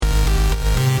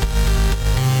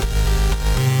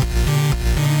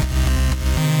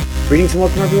Greetings and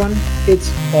welcome, everyone. It's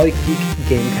All You Can Geek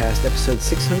Gamecast, episode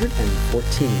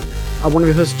 614. I'm one of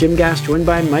your hosts, Jim Gass, joined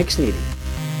by Mike Sneedy.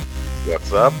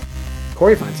 What's up?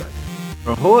 Corey Feinside.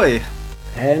 Ahoy!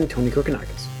 And Tony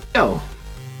Kokonakis. Yo!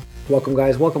 Welcome,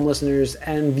 guys. Welcome, listeners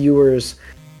and viewers.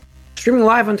 Streaming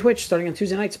live on Twitch starting on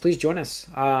Tuesday nights. Please join us.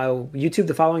 YouTube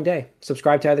the following day.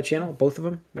 Subscribe to either channel, both of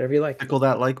them, whatever you like. Tickle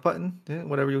that like button. Yeah,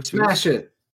 whatever you choose. Smash it.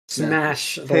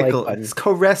 Smash the Tickle. like button. Just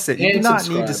caress it. You And do not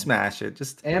subscribe. need to smash it.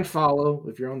 Just And follow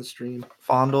if you're on the stream.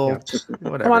 fondle.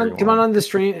 Whatever. Come on the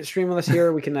stream with us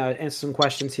here. We can answer some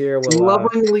questions here. We'll,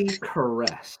 Lovingly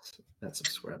caress that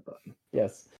subscribe button.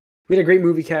 Yes. We had a great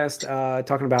movie cast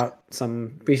talking about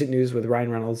some recent news with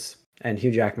Ryan Reynolds and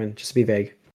Hugh Jackman, just to be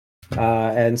vague.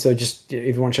 And so just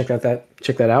if you want to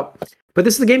check that out. But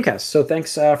this is the Gamecast, so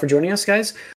thanks for joining us,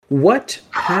 guys. What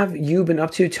have you been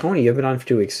up to, Tony? You've been on for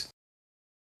 2 weeks.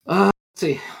 Let's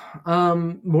see.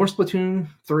 More Splatoon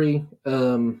 3.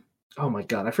 Oh my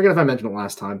god, I forget if I mentioned it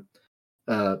last time.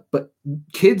 But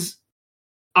kids,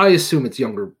 I assume it's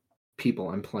younger people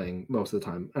I'm playing most of the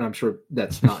time, and I'm sure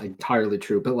that's not entirely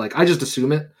true, but like I just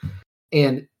assume it.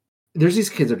 And there's these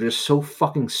kids that are just so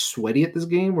fucking sweaty at this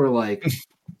game where like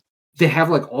they have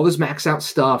like all this max out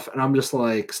stuff, and I'm just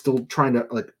like still trying to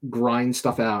like grind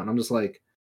stuff out, and I'm just like,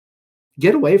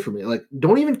 get away from me. Like,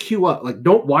 don't even queue up. Like,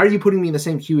 why are you putting me in the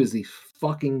same queue as these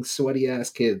fucking sweaty ass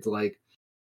kids? Like,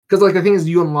 because like the thing is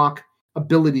you unlock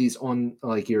abilities on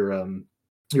like your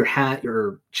hat,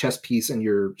 your chest piece, and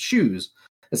your shoes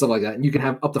and stuff like that. And you can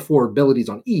have up to 4 abilities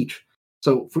on each.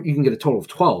 So you can get a total of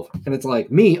 12. And it's like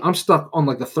me, I'm stuck on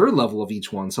like the 3rd level of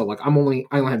each one. So like I only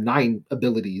have 9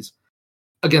 abilities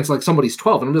against like somebody's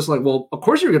 12. And I'm just like, well, of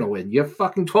course you're gonna win. You have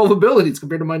fucking 12 abilities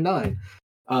compared to my 9.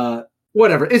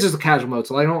 Whatever. It's just a casual mode,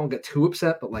 so I don't get too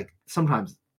upset, but like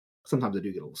sometimes I do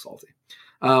get a little salty.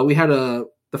 We had the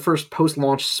first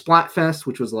post-launch Splatfest,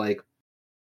 which was like,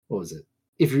 what was it?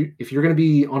 If you're gonna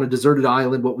be on a deserted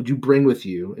island, what would you bring with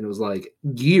you? And it was like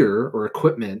gear or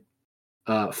equipment,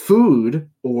 food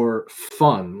or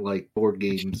fun, like board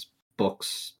games,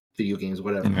 books, video games,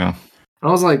 whatever. Yeah. And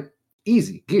I was like,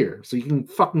 easy, gear, so you can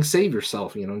fucking save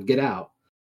yourself, and get out.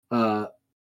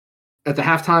 At the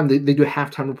halftime, they do a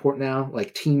halftime report now.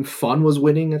 Like Team Fun was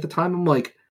winning at the time. I'm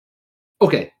like,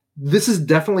 okay, this is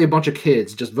definitely a bunch of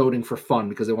kids just voting for fun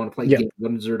because they want to play games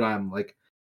on Desert Island. I'm like,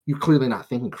 you're clearly not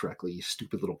thinking correctly, you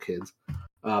stupid little kids.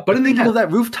 But in the end,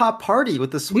 that rooftop party with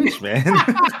the Switch, man.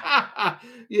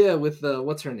 yeah, with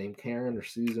what's her name, Karen or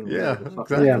Susan? Or Yeah, whatever.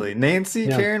 exactly. Nancy,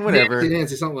 Karen, whatever.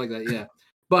 Nancy, something like that. Yeah.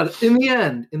 But in the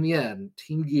end,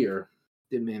 Team Gear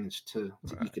did manage to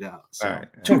eke it out. So Right.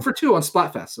 2 for 2 on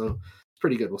Splatfest, so it's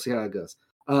pretty good. We'll see how it goes.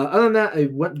 Other than that, I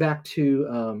went back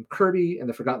to Kirby and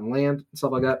the Forgotten Land and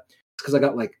stuff like that because I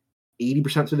got like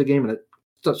 80% through the game and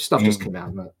stuff just came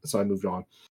out, so I moved on.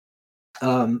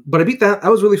 But I beat that.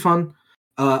 That was really fun.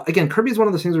 Again, Kirby is one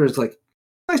of those things where it's like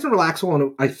nice and relaxful,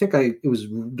 and I think it was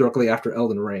directly after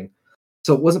Elden Ring,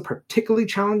 so it wasn't particularly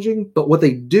challenging. But what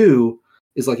they do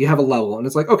is like you have a level, and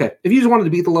it's like, okay, if you just wanted to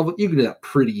beat the level, you can do that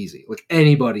pretty easy. Like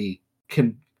anybody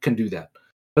can do that.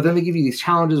 But then they give you these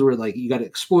challenges where like you got to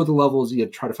explore the levels, you got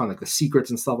to try to find like the secrets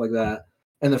and stuff like that.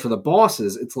 And then for the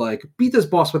bosses, it's like beat this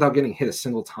boss without getting hit a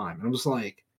single time. And I'm just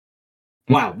like,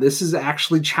 wow, this is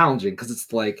actually challenging because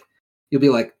it's like you'll be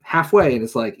like halfway, and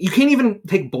it's like you can't even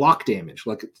take block damage.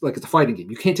 Like it's a fighting game,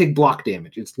 you can't take block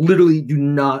damage. It's literally do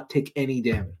not take any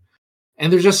damage.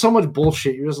 And there's just so much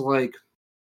bullshit. You're just like.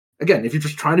 Again, if you're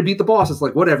just trying to beat the boss, it's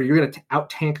like, whatever, you're going to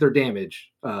out-tank their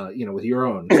damage, with your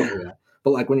own.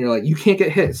 But like when you're like, you can't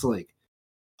get hit, it's like,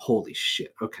 holy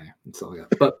shit, okay. That's all I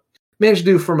got. But managed to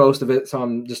do for most of it, so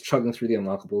I'm just chugging through the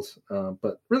unlockables.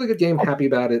 But really good game, happy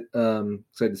about it,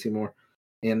 excited to see more.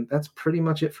 And that's pretty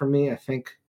much it for me. I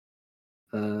think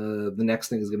the next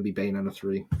thing is going to be Bayonetta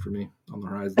 3 for me on the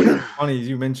horizon. Funny,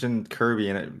 you mentioned Kirby,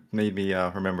 and it made me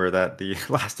remember that the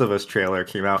Last of Us trailer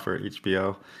came out for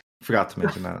HBO. Forgot to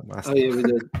mention that last time. Oh, yeah, we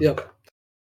did. Yep.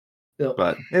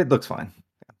 But it looks fine.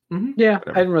 Mm-hmm. Yeah,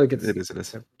 Whatever. I didn't really get to It is.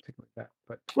 like that,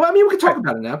 but Well, I mean, we can talk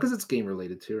about it now because it's game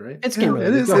related too, right? it's game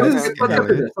related. It is. Go It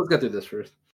ahead. is. Let's get through this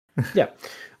first. Yeah.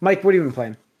 Mike, what have you been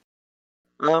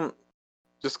playing?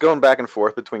 Just going back and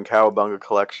forth between Cowabunga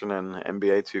Collection and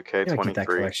NBA 2K23. Yeah, get that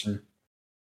collection.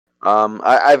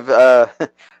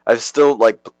 I've still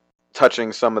like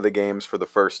touching some of the games for the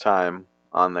first time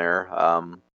on there.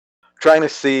 Trying to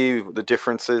see the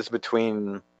differences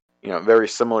between very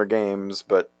similar games,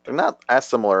 but they're not as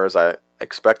similar as I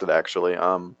expected actually.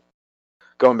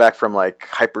 Going back from like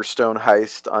Hyperstone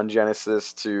Heist on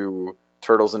Genesis to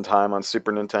Turtles in Time on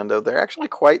Super Nintendo, they're actually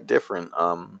quite different.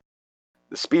 The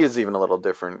speed is even a little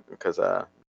different because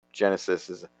Genesis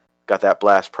has got that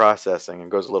blast processing and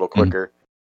goes a little quicker.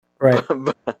 Right.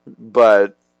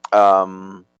 But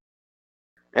and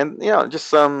just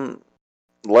some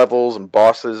levels and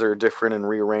bosses are different and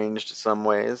rearranged in some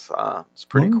ways. It's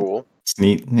pretty cool. It's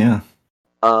neat, yeah.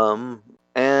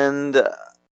 And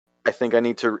I think I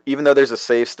need to, even though there's a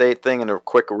save state thing and a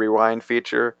quick rewind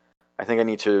feature, I think I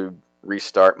need to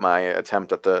restart my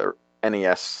attempt at the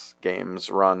NES games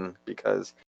run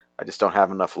because I just don't have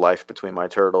enough life between my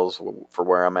turtles for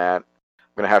where I'm at.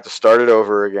 I'm gonna have to start it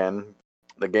over again.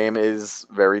 The game is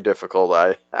very difficult.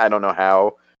 I don't know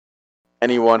how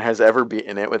anyone has ever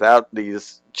beaten it without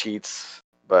these cheats,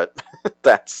 but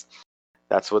that's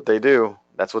what they do.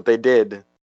 That's what they did.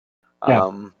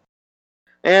 Yeah.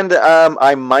 And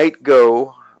I might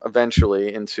go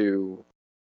eventually into.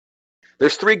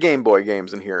 There's 3 Game Boy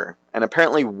games in here, and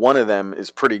apparently one of them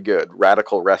is pretty good.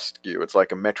 Radical Rescue. It's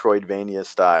like a Metroidvania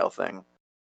style thing.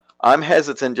 I'm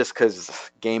hesitant just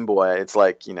because Game Boy. It's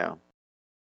like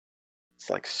it's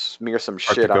like smear some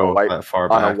shit on a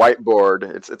whiteboard.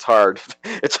 It's hard.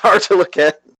 It's hard to look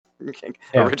at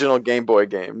original Game Boy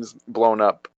games blown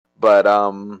up. But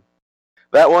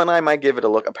that one I might give it a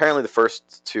look. Apparently the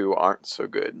first 2 aren't so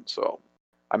good, so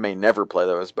I may never play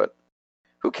those. But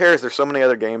who cares? There's so many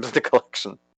other games in the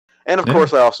collection. And of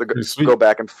course, I also go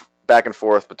back and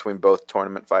forth between both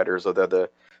Tournament Fighters. Although the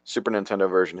Super Nintendo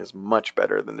version is much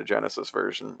better than the Genesis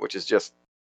version, which is just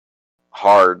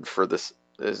hard for this.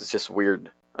 It's just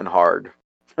weird and hard.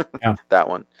 Yeah. That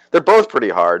one. They're both pretty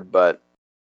hard, but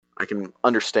I can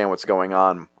understand what's going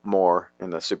on more in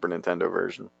the Super Nintendo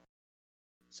version.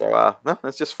 So no,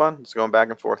 it's just fun. It's going back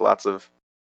and forth. Lots of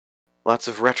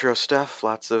retro stuff.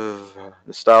 Lots of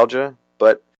nostalgia.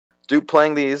 But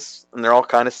playing these, and they're all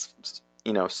kind of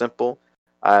simple.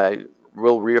 I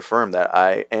will reaffirm that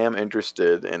I am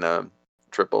interested in a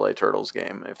AAA Turtles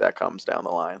game if that comes down the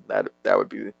line. That would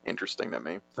be interesting to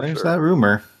me. There's that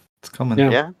rumor. It's coming.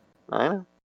 Yeah, I know.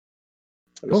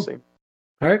 We'll see.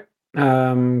 All right,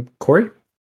 Corey.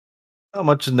 Not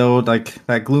much to know. Like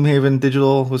that Gloomhaven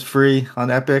digital was free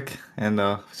on Epic, and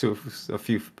so a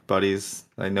few buddies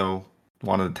I know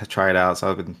wanted to try it out, so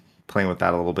I've been playing with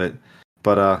that a little bit.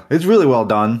 But it's really well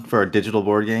done for a digital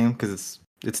board game because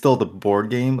it's still the board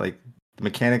game. Like the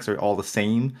mechanics are all the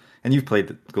same, and you've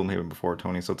played Gloomhaven before,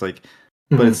 Tony. So it's like,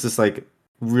 but it's just like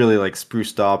really like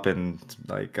spruced up and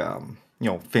like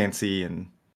fancy and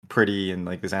pretty and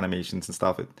like there's animations and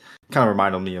stuff. It kind of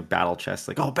reminded me of Battle Chess.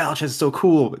 Like, oh, Battle Chess is so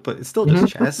cool, but it's still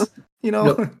just chess,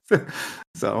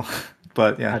 So,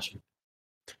 but yeah, Gotcha.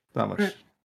 Not much.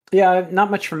 Yeah, not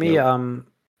much for me.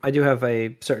 I do have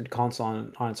a certain console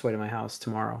on its way to my house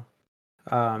tomorrow.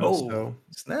 So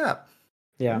snap!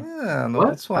 Yeah, no,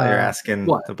 that's why you're asking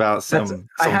about some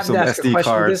I have to ask SD a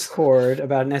question cards. on Discord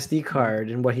about an SD card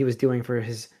and what he was doing for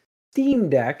his Steam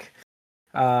Deck.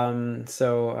 Did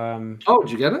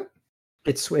you get it?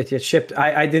 It shipped.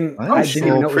 I didn't. Oh, I didn't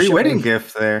even know it was pre-wedding shipping.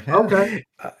 gift there. Yeah. Okay.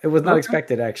 It was not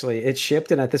expected actually. It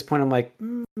shipped, and at this point, I'm like,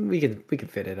 we can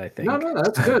fit it. I think. No,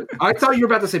 that's good. I thought you were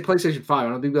about to say PlayStation 5. I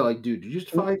don't think they're like, dude, did you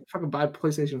just fucking buy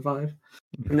PlayStation 5?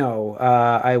 No,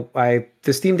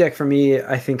 the Steam Deck for me,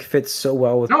 I think fits so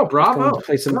well with. No, bravo. To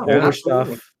play some older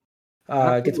absolutely. stuff.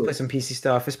 Get to play some PC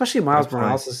stuff, especially Miles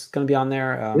Morales is going to be on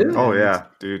there. Oh yeah,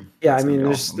 dude. Yeah, I mean,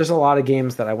 there's a lot of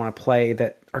games that I want to play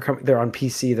that they're on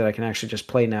PC that I can actually just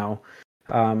play now.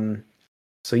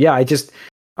 So yeah,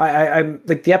 I'm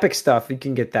like the Epic stuff. You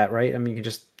can get that, right? I mean, you can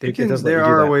just there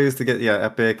are ways to get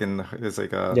Epic, and there's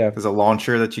like there's a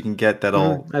launcher that you can get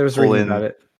that'll I was reading about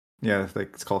it. Yeah,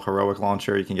 it's called Heroic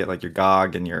Launcher. You can get like your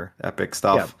GOG and your Epic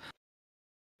stuff.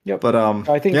 Yep. But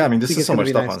I think this is so much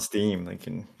stuff on Steam.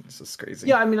 It's just crazy.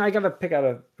 Yeah, I mean, I gotta pick out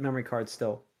a memory card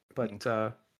still, but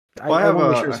I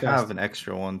have an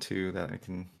extra one too that I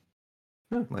can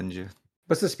lend you.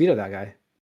 What's the speed of that guy?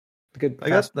 I got I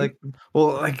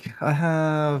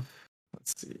have.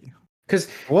 Let's see. Because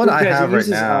what I have right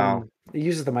now, it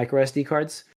uses the micro SD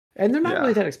cards, and they're not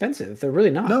really that expensive. They're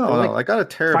really not. No, I got a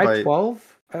terabyte.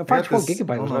 512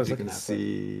 gigabyte was what I was looking at.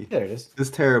 See. There it is. This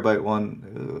terabyte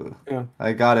one.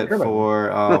 I got it for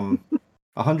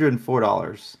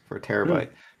 $104 for a terabyte.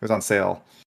 It was on sale.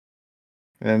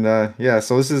 And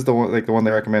so this is the one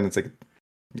they recommend. It's like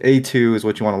A2 is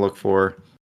what you want to look for.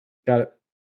 Got it.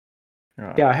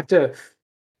 Yeah, I have to.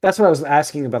 That's what I was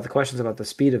asking about the questions about the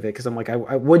speed of it, because I'm like,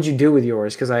 what'd you do with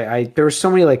yours? Because there were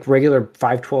so many like regular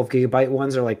 512 gigabyte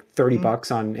ones are like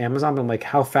 $30 on Amazon. But I'm like,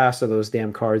 how fast are those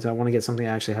damn cards? I want to get something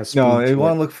that actually has speed. No, you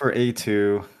want to look for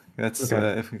A2. That's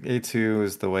if A2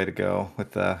 is the way to go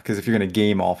with because if you're gonna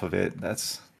game off of it,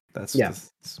 that's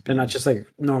and not just like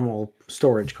normal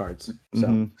storage cards.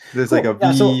 So there's like a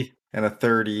V and a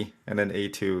 30, and then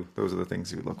A2. Those are the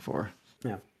things you would look for.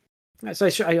 So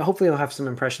I hopefully I'll have some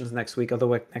impressions next week.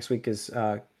 Although next week is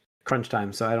crunch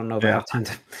time, so I don't know if I have time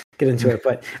to get into it.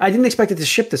 But I didn't expect it to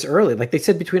ship this early. Like they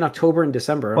said, between October and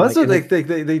December. Well, that's what they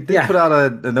did put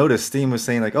out a notice. Steam was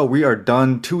saying like, "Oh, we are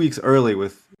done 2 weeks early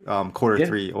with quarter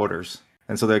 3 orders,"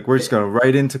 and so like we're just going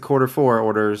right into quarter 4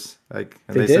 orders. Like,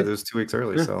 and they said it was 2 weeks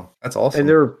early, so that's awesome.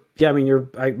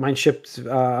 And mine shipped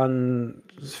on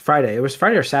Friday. It was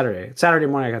Friday or Saturday. Saturday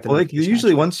morning I got the. Well, like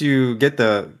usually once you get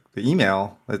the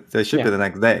email, they ship it the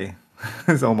next day.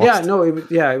 It's almost.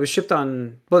 It was shipped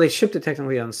on. Well, they shipped it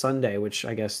technically on Sunday, which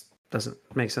I guess doesn't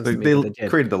make sense to me. They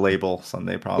created the label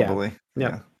Sunday, probably.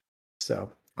 Yeah.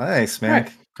 So nice, man.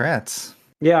 Right. Congrats.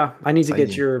 Yeah, I need to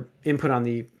get your input on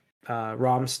the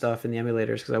ROM stuff and the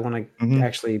emulators because I want to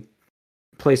actually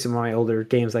play some of my older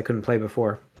games I couldn't play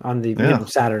before on the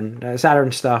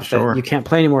Saturn stuff that you can't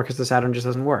play anymore because the Saturn just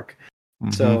doesn't work.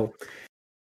 So.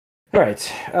 All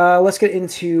right, let's get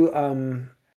into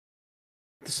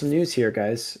some news here,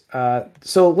 guys.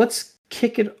 So let's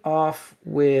kick it off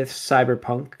with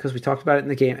Cyberpunk because we talked about it in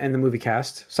the game and the movie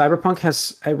cast. Cyberpunk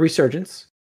has a resurgence.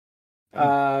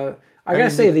 I gotta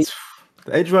say the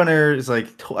Edge Runner is like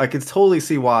I could totally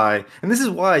see why, and this is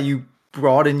why you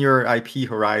broaden your IP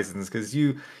horizons because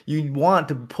you want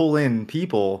to pull in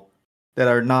people that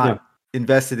are not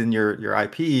invested in your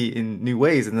IP in new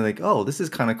ways, and they're like, oh, this is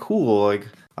kind of cool, like.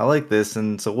 I like this,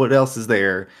 and so what else is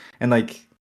there? And like,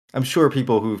 I'm sure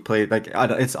people who've played, like,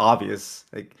 it's obvious.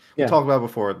 Like we talked about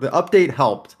before, the update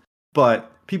helped,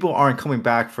 but people aren't coming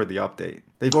back for the update.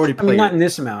 They've already played. Not in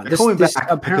this amount. They're coming back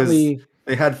apparently because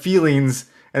they had feelings,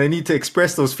 and they need to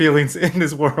express those feelings in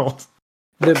this world.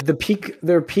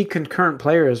 Their peak concurrent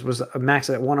players was a max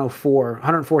at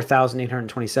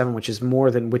 104,827, which is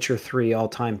more than Witcher 3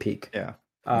 all-time peak. Yeah.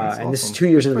 And awesome. This is 2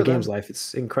 years into the game's life.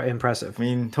 It's impressive. I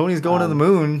mean, Tony's going to the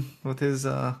moon with his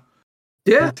Project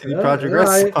Red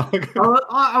song.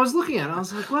 I was looking at it. I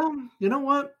was like, well, you know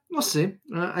what? We'll see.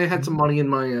 I had some money in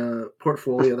my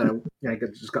portfolio that I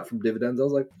just got from dividends. I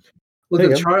was like, look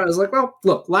at the chart. I was like, well,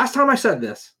 look. Last time I said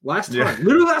this.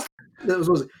 Literally last time. That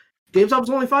was GameStop was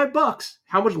only $5.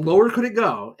 How much lower could it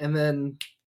go? And then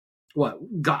what?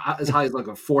 Got as high as like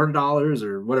 $400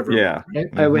 or whatever. Yeah, right?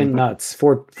 I went nuts.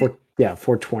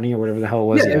 420 or whatever the hell it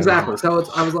was. Yeah, exactly. So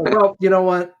I was like, well, you know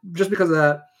what? Just because of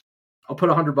that, I'll put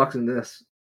 $100 in this.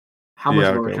 How much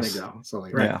lower can it go?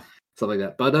 Something like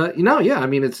that. But I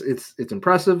mean, it's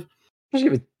impressive.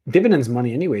 Especially with dividends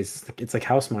money, anyways. It's like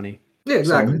house money. Yeah,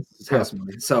 exactly. It's house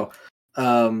money. So,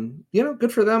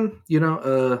 good for them.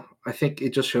 I think it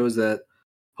just shows that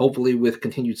hopefully with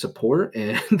continued support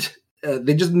and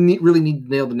they just really need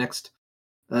to nail the next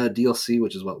DLC,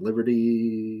 which is what,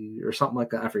 Liberty or something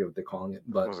like that. I forget what they're calling it,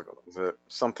 but is it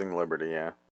something Liberty?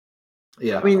 Yeah.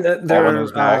 I mean,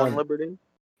 they're Liberty.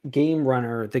 Game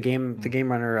Runner, the Game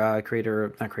Runner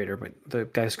creator, not creator, but the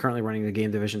guy who's currently running the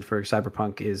game division for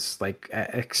Cyberpunk is like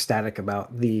ecstatic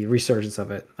about the resurgence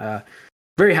of it.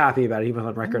 Very happy about it. He went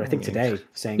on record, I think today,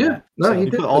 saying that. No, so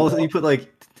you put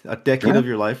like a decade of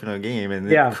your life in a game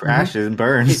and it crashes and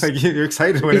burns. Like you're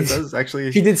excited when it does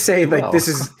actually. He did say like this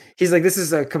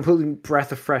is a complete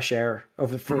breath of fresh air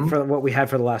for what we had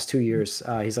for the last 2 years.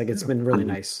 He's like, it's been really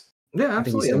nice. Yeah,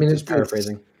 absolutely. I mean, it's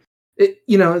paraphrasing.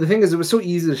 The thing is, it was so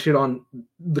easy to shit on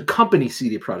the company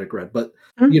CD Projekt Red, but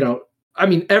I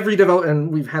mean, every developer,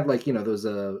 and we've had like those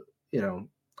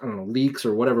I don't know, leaks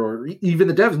or whatever, or even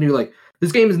the devs knew like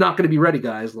this game is not going to be ready,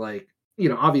 guys. Like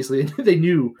obviously they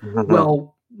knew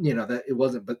well that it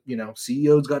wasn't, but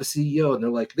CEO's got a CEO, and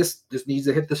they're like, this needs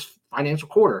to hit this financial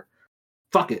quarter.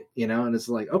 Fuck it, and it's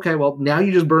like, okay, well now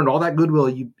you just burned all that goodwill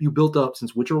you built up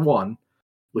since Witcher 1,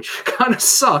 which kind of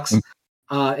sucks.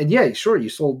 And yeah, sure, you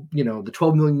sold, the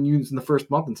 12 million units in the first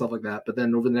month and stuff like that. But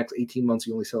then over the next 18 months,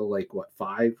 you only sell like,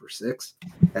 5 or 6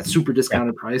 at super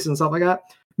discounted price and stuff like that.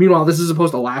 Meanwhile, this is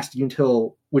supposed to last you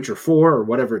until Witcher 4 or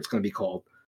whatever it's going to be called.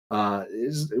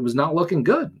 It was not looking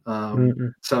good.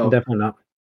 So definitely not.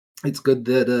 It's good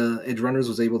that Edge Runners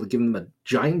was able to give them a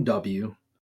giant W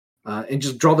and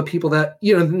just draw the people that,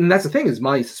 and that's the thing is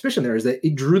my suspicion there is that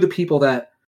it drew the people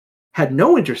that had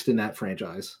no interest in that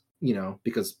franchise.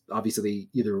 Because obviously they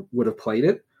either would have played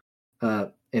it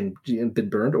and been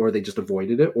burned, or they just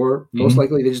avoided it, or most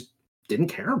likely they just didn't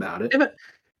care about it.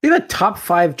 They have a top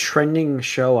 5 trending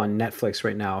show on Netflix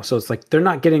right now. So it's like they're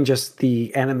not getting just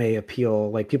the anime appeal,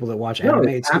 like people that watch anime.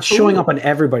 It's showing up on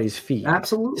everybody's feed.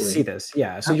 Absolutely. To see this.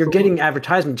 Yeah. So you're getting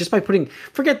advertisement just by maybe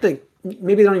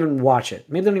they don't even watch it.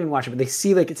 But they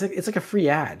see like it's like a free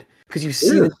ad because you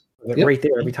see it right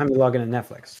there every time you log into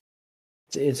Netflix.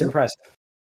 It's impressive.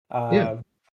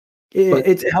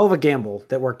 It's a hell of a gamble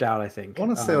that worked out, I think. I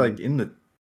want to say like in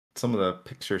some of the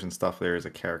pictures and stuff, there is a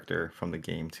character from the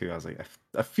game too. I was like,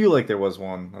 I feel like there was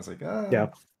one. I was like, Yeah.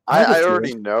 I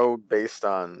already know based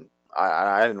on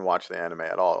I didn't watch the anime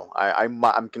at all.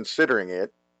 I'm considering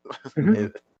it.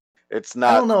 Mhm. It's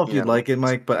not. I don't know if you'd like it,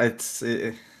 Mike, but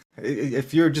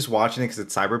if you're just watching it because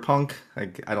it's cyberpunk,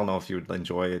 I don't know if you would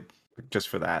enjoy it just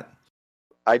for that.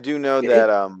 I do know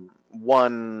that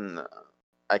one.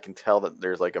 I can tell that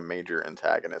there's like a major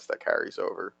antagonist that carries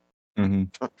over.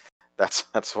 Mm-hmm.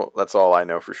 That's all I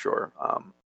know for sure.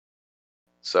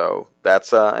 So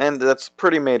that's and that's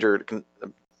pretty major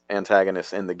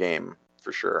antagonist in the game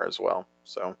for sure as well.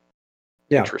 So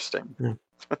interesting. Yeah.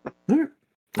 All right.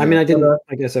 I mean, I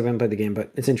guess I haven't played the game,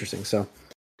 but it's interesting. So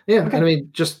yeah, okay. And I mean,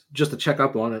 just to check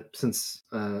up on it, since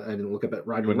I didn't look up at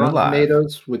Rotten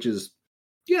Tomatoes, which is,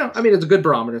 I mean, it's a good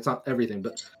barometer. It's not everything,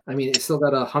 but I mean, it's still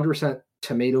got 100%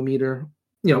 tomato meter.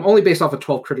 Only based off of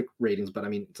 12 critic ratings, but I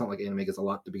mean, it's not like anime gets a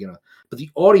lot to begin with. But the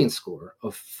audience score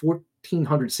of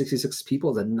 1,466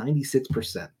 people is at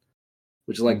 96%,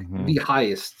 which is like the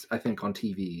highest, I think, on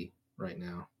TV right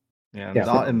now. Yeah,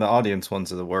 and the audience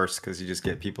ones are the worst because you just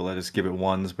get people that just give it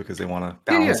ones because they want to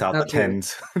balance out absolutely. the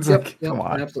tens. It's like, come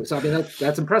on. Absolutely. So I mean,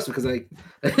 that's impressive because I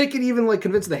can even like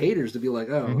convince the haters to be like,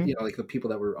 like the people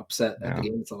that were upset at the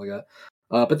game and stuff like that.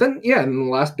 But then, and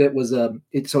the last bit was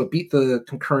it beat the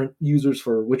concurrent users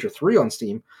for Witcher 3 on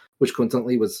Steam, which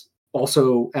coincidentally was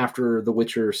also after The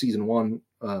Witcher Season 1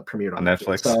 premiered on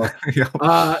Netflix. So,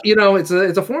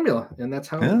 it's a formula, and that's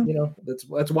how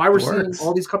that's why we're seeing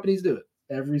all these companies do it.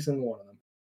 Every single one of them.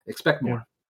 Expect more.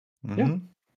 Yeah. Mm-hmm.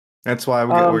 That's why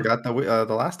we got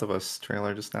the Last of Us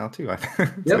trailer just now too.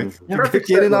 Perfect.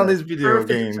 Get in on this video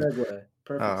game.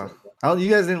 Perfect. Oh, you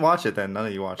guys didn't watch it then? None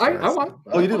of you watched it. I watched.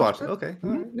 Oh, you did watch it. Okay.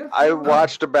 Mm-hmm. Yeah. I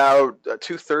watched about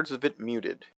 2/3 of it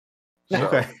muted. So.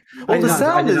 Okay. Well, the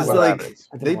sound is like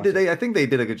I think they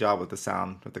did a good job with the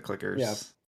sound with the clickers. Yeah.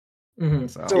 Mm-hmm.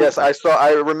 So, yes,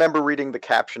 I remember reading the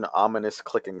caption "ominous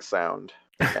clicking sound."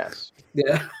 Yes.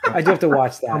 Yeah. I do have to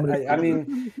watch that. I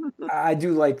mean, I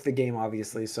do like the game,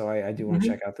 obviously, so I do want to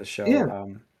check out the show. Yeah.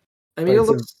 I mean,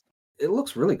 it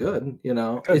looks really good.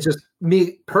 It's just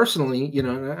me personally.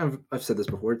 I've said this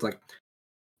before. It's like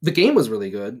the game was really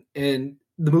good, and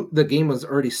the game was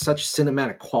already such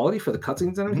cinematic quality for the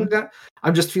cutscenes and everything like that.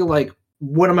 I just feel like,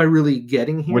 what am I really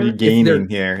getting here? What are you gaining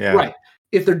here? Yeah. Right.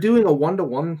 If they're doing a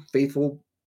 1-to-1 faithful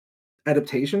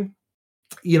adaptation,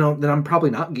 then I'm probably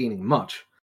not gaining much.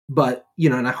 But,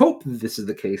 and I hope this is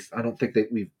the case. I don't think that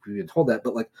we've been told that,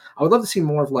 but like, I would love to see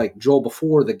more of like Joel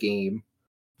before the game,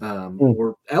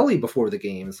 or Ellie before the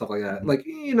game and stuff like that. Like,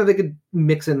 they could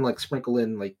mix in, like, sprinkle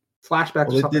in like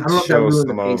flashbacks or something. I don't know if that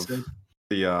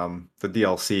ruined the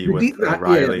DLC with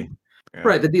Riley.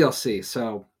 Right, the DLC.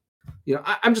 So,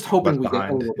 I'm just hoping we get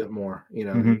a little bit more,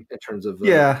 in terms of.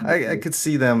 I could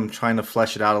see them trying to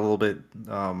flesh it out a little bit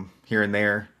here and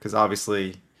there, because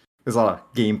obviously there's a lot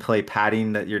of gameplay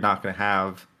padding that you're not going to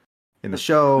have in the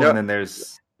show, and then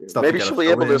there's stuff. Maybe she'll be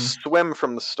able to swim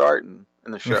from the start in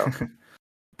the show.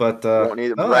 But won't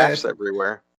need rafts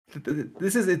everywhere.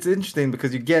 It's interesting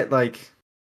because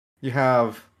you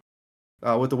have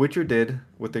what The Witcher did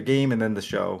with their game and then the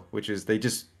show, which is they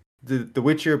just did The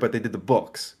Witcher, but they did the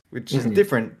books, which is a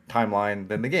different timeline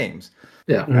than the games.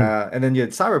 Yeah. And then you had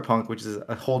Cyberpunk, which is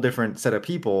a whole different set of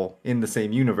people in the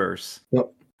same universe.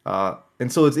 Yep.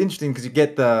 And so it's interesting because you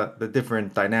get the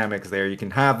different dynamics there. You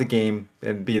can have the game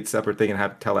and be a separate thing and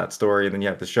have to tell that story, and then you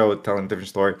have the show telling a different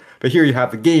story. But here you have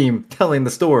the game telling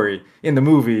the story in the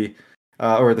movie,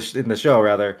 or in the show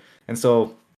rather. And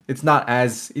so it's not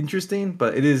as interesting,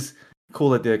 but it is cool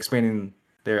that they're expanding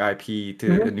their IP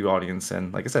to a new audience.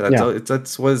 And like I said,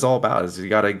 that's what it's all about. Is you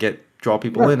got to draw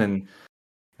people in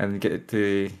and get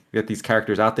these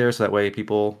characters out there, so that way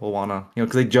people will want to,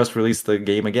 because they just released the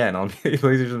game again on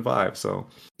PlayStation 5. So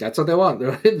that's what they want.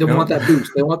 They want that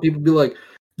boost. They want people to be like,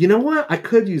 you know what? I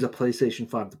could use a PlayStation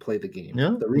 5 to play the game.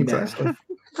 Yeah, the remaster.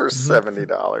 For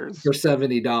 $70. For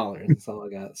 $70. That's all I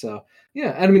got. So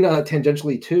yeah, and I mean,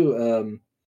 tangentially too.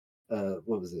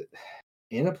 What was it?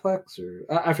 Aniplex, or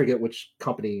I forget which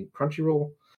company.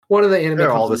 Crunchyroll. One of the anime.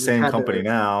 They're all the same company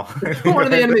now. One of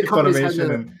the anime companies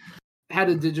had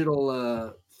a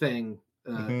digital thing,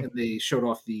 and they showed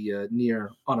off the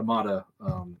Nier Automata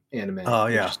anime. Oh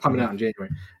yeah, which is coming out in January,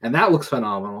 and that looks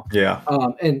phenomenal. Yeah.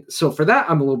 And so for that,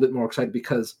 I'm a little bit more excited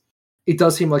because it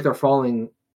does seem like they're following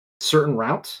certain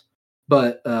routes,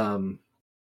 but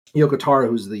Yoko Taro,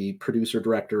 who's the producer,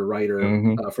 director,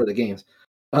 writer for the games,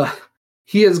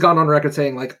 he has gone on record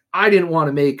saying, like, I didn't want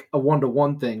to make a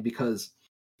 1-to-1 thing because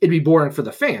it'd be boring for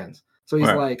the fans. So he's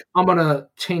Right. like, I'm gonna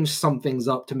change some things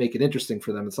up to make it interesting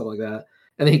for them and stuff like that.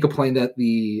 And then he complained that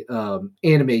the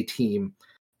anime team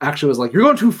actually was like, "You're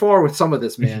going too far with some of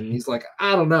this, man." And he's like,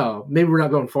 "I don't know. Maybe we're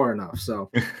not going far enough." So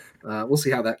we'll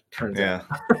see how that turns out.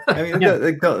 I mean,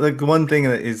 the one thing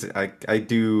that is I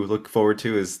do look forward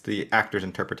to is the actor's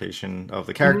interpretation of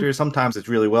the characters. Sometimes it's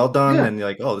really well done, and you're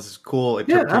like, "Oh, this is cool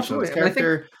interpretation of this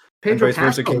character." And vice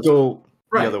versa can go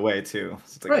the other way too.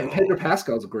 So it's like, Pedro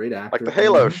Pascal's a great actor. Like the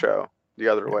Halo show, the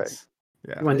other way.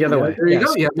 Yeah, went the other way. There you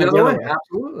go. Yeah, the other way. way.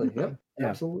 Absolutely. Yep. Yeah.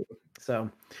 Absolutely. So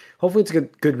hopefully it's a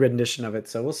good rendition of it.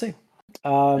 So we'll see.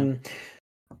 E3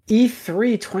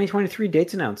 2023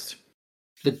 dates announced.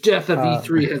 The death of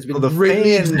E3 has been the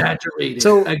greatly fan- exaggerated.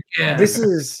 So again, this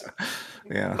is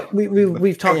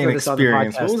we've talked about this on the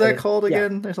experience. podcast. What was that called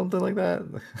again, or something like that?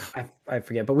 I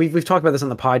forget, but we've talked about this on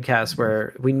the podcast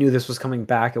where we knew this was coming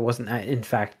back. It wasn't in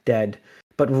fact dead,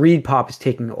 but ReedPop is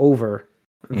taking over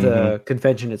the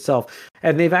convention itself,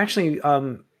 and they've actually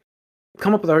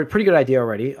come up with a pretty good idea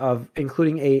already of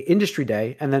including a industry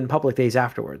day and then public days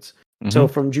afterwards. So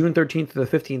from June 13th to the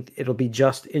 15th, it'll be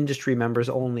just industry members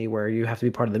only, where you have to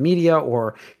be part of the media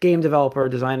or game developer,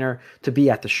 designer to be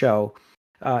at the show.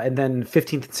 And then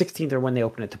 15th and 16th are when they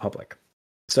open it to public.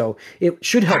 So it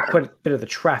should help quite a bit of the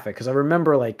traffic, because I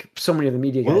remember like so many of the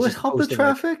media guys. Will it just help the posting,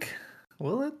 traffic?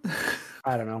 Will it?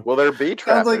 I don't know. Will there be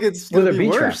traffic? Sounds like it's Will gonna there be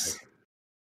be worse. traffic?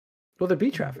 Will there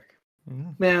be traffic?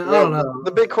 man, I Well, don't know.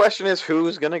 the big question is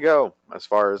who's going to go as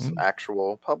far as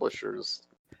actual publishers.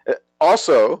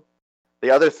 Also, the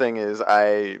other thing is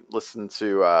I listened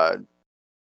to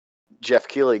Jeff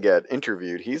Keighley get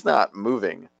interviewed. He's not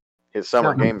moving his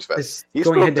Summer Games Fest. He's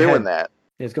going still head to doing head. that.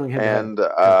 It's going head to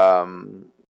head. And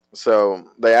so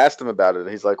they asked him about it.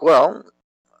 He's like, well,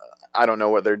 I don't know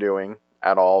what they're doing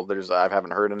at all. I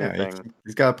haven't heard anything.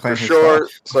 He's got to plan for his sure.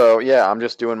 stuff. So yeah, I'm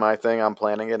just doing my thing. I'm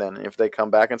planning it, and if they come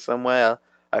back in some way,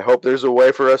 I hope there's a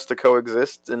way for us to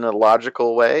coexist in a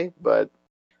logical way. But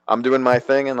I'm doing my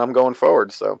thing, and I'm going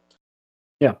forward. So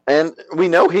yeah, and we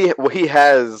know he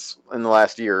has in the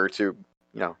last year or two.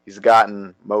 You know, he's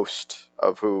gotten most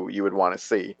of who you would want to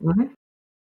see.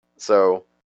 So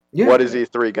what is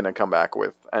E3 going to come back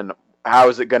with, and how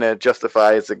is it going to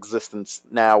justify its existence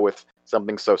now with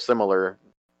something so similar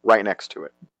right next to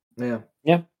it? Yeah.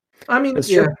 I mean,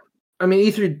 I mean,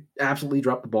 E3 absolutely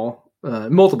dropped the ball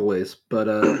in multiple ways, but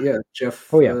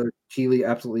Jeff Keighley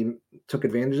absolutely took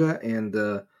advantage of that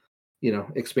and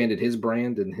expanded his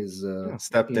brand and his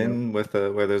stepped in with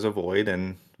where there's a void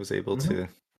and was able to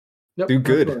Yep, do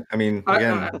good. absolutely. I mean,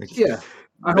 again,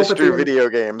 I hope Mr. Video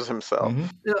Games himself.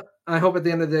 Yeah, I hope at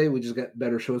the end of the day we just get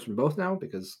better shows from both now,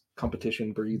 because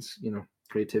competition breeds,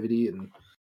 creativity, and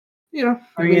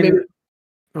I mean,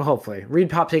 well, hopefully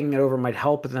ReedPop taking it over might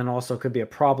help, but then also could be a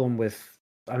problem with.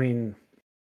 I mean,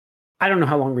 I don't know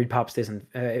how long ReedPop stays in.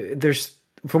 There's,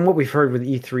 from what we've heard with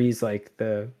E3s, like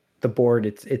the board,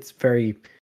 it's very.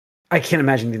 I can't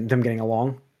imagine them getting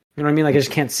along. You know what I mean? Like I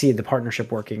just can't see the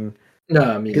partnership working. No,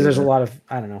 I mean, because there's a lot of,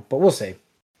 I don't know, but we'll see.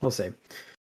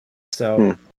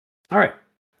 So, all right,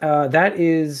 that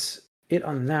is it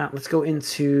on that. Let's go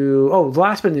into the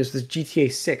last bit of news. This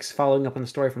GTA 6, following up on the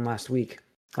story from last week,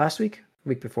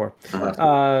 week before.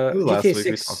 GTA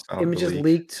 6 images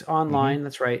leaked online.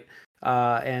 That's right.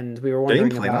 And we were wondering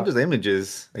gameplay, about not just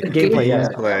images. Like gameplay.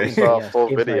 Gameplay.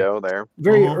 Full video there.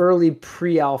 Very early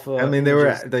pre-alpha. I mean, they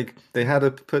were like they had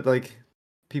to put like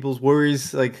people's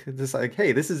worries like this, like,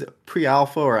 hey, this is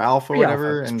pre-alpha or alpha or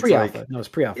whatever, it's and pre-alpha. Like, no, it's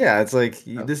pre-alpha. Yeah, it's like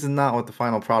this is not what the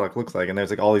final product looks like, and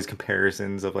there's like all these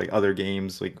comparisons of like other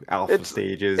games, like alpha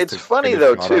stages. It's funny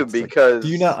though too, because like, do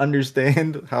you not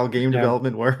understand how game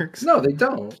development works? No, they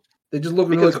don't. They just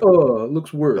look at it like, oh, it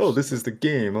looks worse. Oh, this is the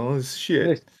game. Oh, this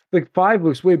shit. Like 5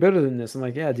 looks way better than this. I'm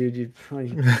like, yeah, dude, you've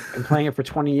been playing it for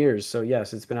 20 years, so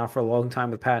yes, it's been out for a long time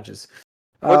with patches.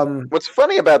 What's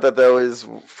funny about that though is,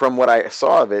 from what I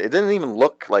saw of it, it didn't even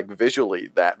look like visually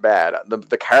that bad.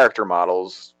 The character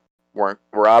models were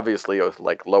obviously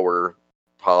like lower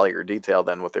poly or detail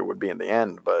than what they would be in the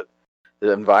end, but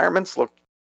the environments look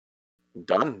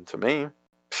done to me.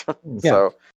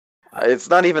 So it's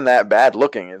not even that bad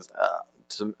looking.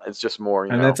 It's just more,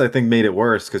 and that's, I think, made it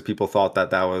worse because people thought that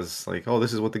was like, oh,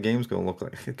 this is what the game's going to look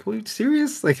like. Are you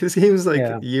serious? Like, this game is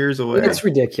like years away. It's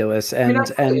ridiculous. And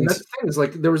that's the thing is,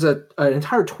 like, there was an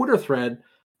entire Twitter thread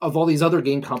of all these other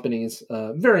game companies,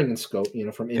 varying in scope,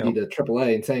 from indie to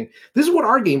AAA, and saying this is what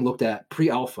our game looked at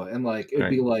pre-alpha, and like it'd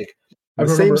be like the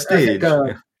same stage.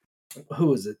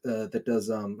 Who is it that does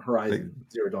Horizon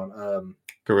Zero Dawn?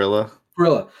 Guerrilla.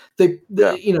 They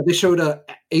showed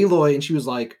Aloy, and she was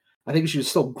like, I think she was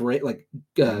still great, like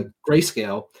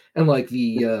grayscale, and like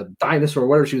the dinosaur,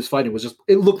 whatever she was fighting, was just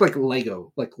it looked like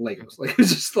Legos, like it was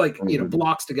just like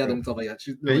blocks together and stuff like that.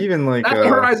 She, Yeah, even like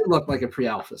her eyes looked like a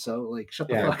pre-alpha, so like shut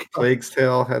the fuck up. Plague's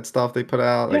Tale had stuff they put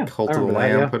out, like Cult of the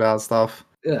Lamb put out stuff.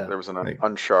 Yeah, there was an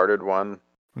Uncharted one.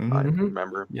 I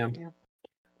remember. Yeah.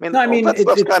 I mean, that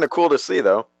stuff's kind of cool to see,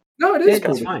 though. No, it is.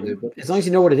 It's fine, as long as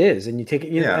you know what it is and you take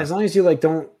it. As long as you like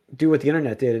don't do what the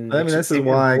internet did. And I mean, this is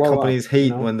why companies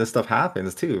hate when this stuff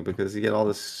happens too, because you get all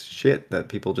this shit that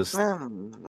people just.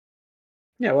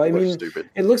 Yeah, well, I mean,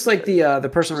 it looks like the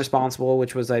person responsible,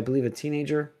 which was, I believe, a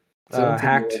teenager,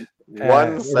 hacked.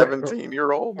 One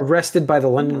 17-year-old arrested by the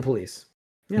London police.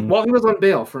 Yeah. Well, he was on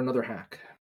bail for another hack.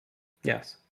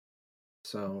 Yes.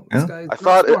 So this guy's I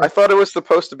thought it was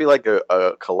supposed to be like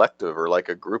a collective or like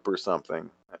a group or something.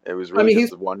 It was really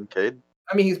just one kid.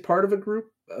 I mean, he's part of a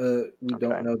group. We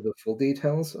don't know the full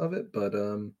details of it, but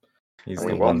he's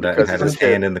the one that had his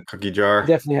hand in the cookie jar. He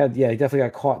definitely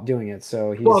got caught doing it.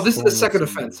 So this is the second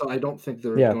offense, so I don't think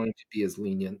they're going to be as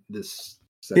lenient this.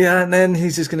 Yeah, and then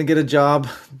he's just going to get a job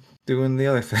doing the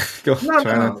other thing.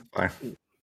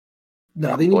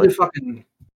 No, they need to fucking.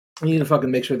 You need to fucking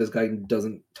make sure this guy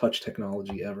doesn't touch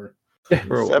technology ever.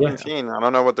 17. I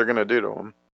don't know what they're gonna do to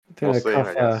him. We'll see.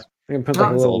 I guess. They're gonna put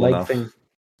like a little leg thing.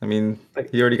 I mean,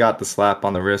 he already got the slap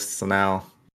on the wrist, so now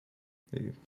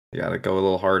you got to go a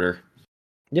little harder.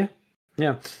 Yeah.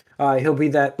 He'll be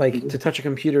that like to touch a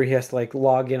computer, he has to like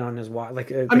log in on his watch,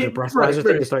 like a breathalyzer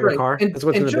thing to start your car. That's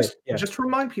what's gonna be. Just to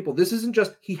remind people, this isn't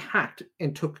just he hacked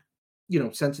and took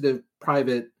sensitive,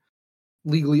 private,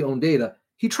 legally owned data.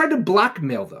 He tried to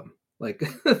blackmail them. Like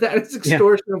that is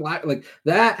extortion. Like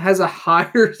that has a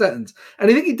higher sentence.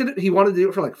 And I think he did it. He wanted to do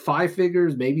it for like 5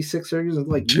 figures, maybe 6 figures. And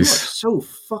like, you are so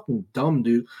fucking dumb,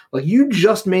 dude. Like you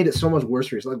just made it so much worse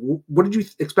for you. Like, what did you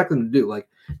expect them to do? Like,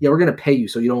 yeah, we're gonna pay you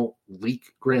so you don't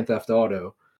leak Grand Theft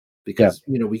Auto because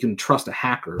we can trust a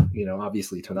hacker.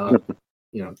 Obviously to not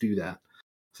do that.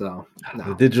 So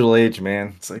the digital age,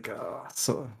 man. It's like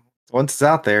so once it's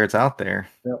out there, it's out there.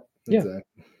 Yep. Exactly.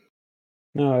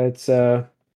 No, it's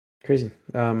crazy.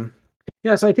 So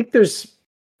I think there's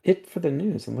it for the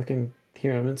news. I'm looking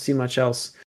here. I don't see much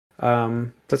else.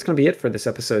 That's going to be it for this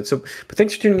episode. So, but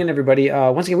thanks for tuning in, everybody.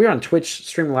 Once again, we're on Twitch,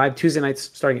 streaming live Tuesday nights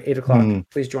starting at 8:00.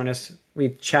 Please join us.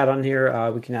 We chat on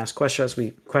here. We can ask questions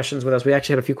with us. We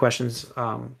actually had a few questions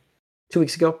 2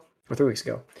 weeks ago or 3 weeks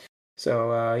ago.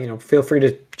 So, feel free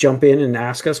to jump in and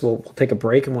ask us. We'll take a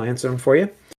break and we'll answer them for you.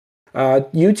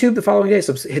 YouTube the following day,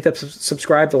 so hit that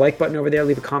subscribe, the like button over there,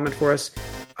 leave a comment for us.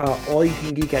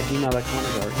 allyoucangeek@gmail.com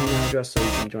is our email address, so you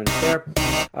can join us there.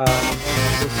 We'll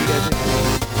see you guys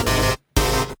next week.